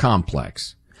industrial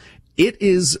complex. It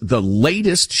is the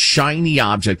latest shiny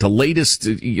object, the latest,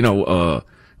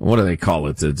 what do they call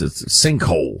it? The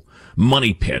sinkhole,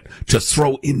 money pit to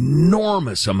throw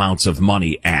enormous amounts of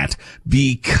money at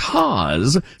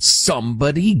because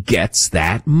somebody gets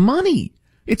that money.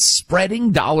 It's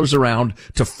spreading dollars around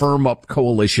to firm up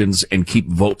coalitions and keep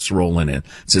votes rolling in.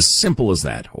 It's as simple as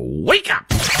that. Wake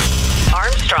up!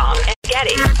 Armstrong and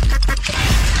Getty.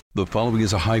 The following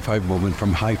is a high-five moment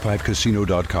from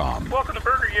highfivecasino.com. Welcome to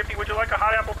Burger Yippee. Would you like a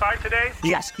hot apple pie today?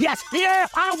 Yes, yeah,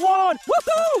 I won!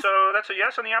 Woohoo! So that's a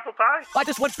yes on the apple pie? I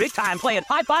just went big time playing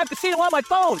High Five Casino on my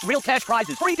phone. Real cash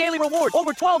prizes, free daily rewards,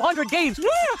 over 1,200 games. Yeah!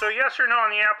 So yes or no on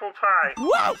the apple pie?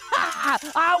 Whoa!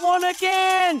 I won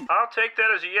again! I'll take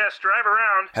that as a yes. Drive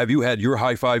around. Have you had your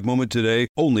high-five moment today?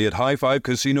 Only at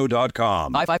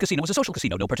highfivecasino.com. High Five Casino is a social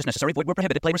casino. No purchase necessary. Void where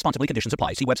prohibited. Play responsibly. Conditions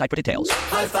apply. See website for details.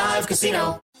 High Five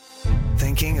Casino.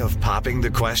 Thinking of popping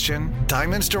the question?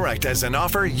 Diamonds Direct has an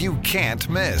offer you can't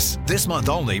miss. This month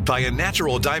only, buy a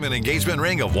natural diamond engagement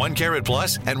ring of 1 carat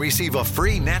plus and receive a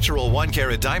free natural 1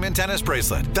 carat diamond tennis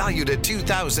bracelet valued at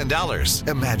 $2,000.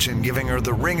 Imagine giving her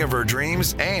the ring of her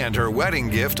dreams and her wedding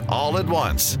gift all at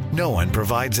once. No one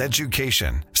provides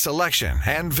education, selection,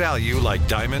 and value like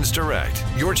Diamonds Direct.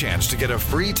 Your chance to get a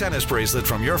free tennis bracelet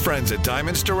from your friends at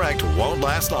Diamonds Direct won't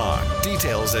last long.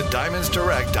 Details at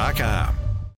diamondsdirect.com.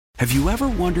 Have you ever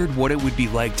wondered what it would be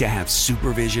like to have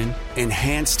supervision,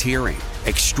 enhanced hearing,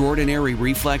 extraordinary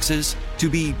reflexes, to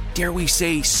be, dare we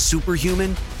say,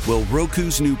 superhuman? Well,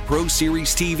 Roku's new Pro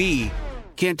Series TV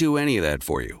can't do any of that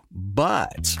for you.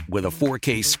 But with a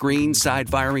 4K screen,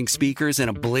 side-firing speakers, and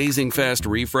a blazing fast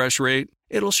refresh rate,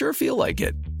 it'll sure feel like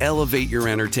it. Elevate your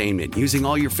entertainment using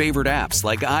all your favorite apps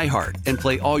like iHeart and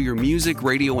play all your music,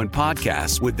 radio, and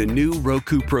podcasts with the new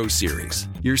Roku Pro Series.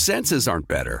 Your senses aren't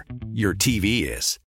better. Your TV is.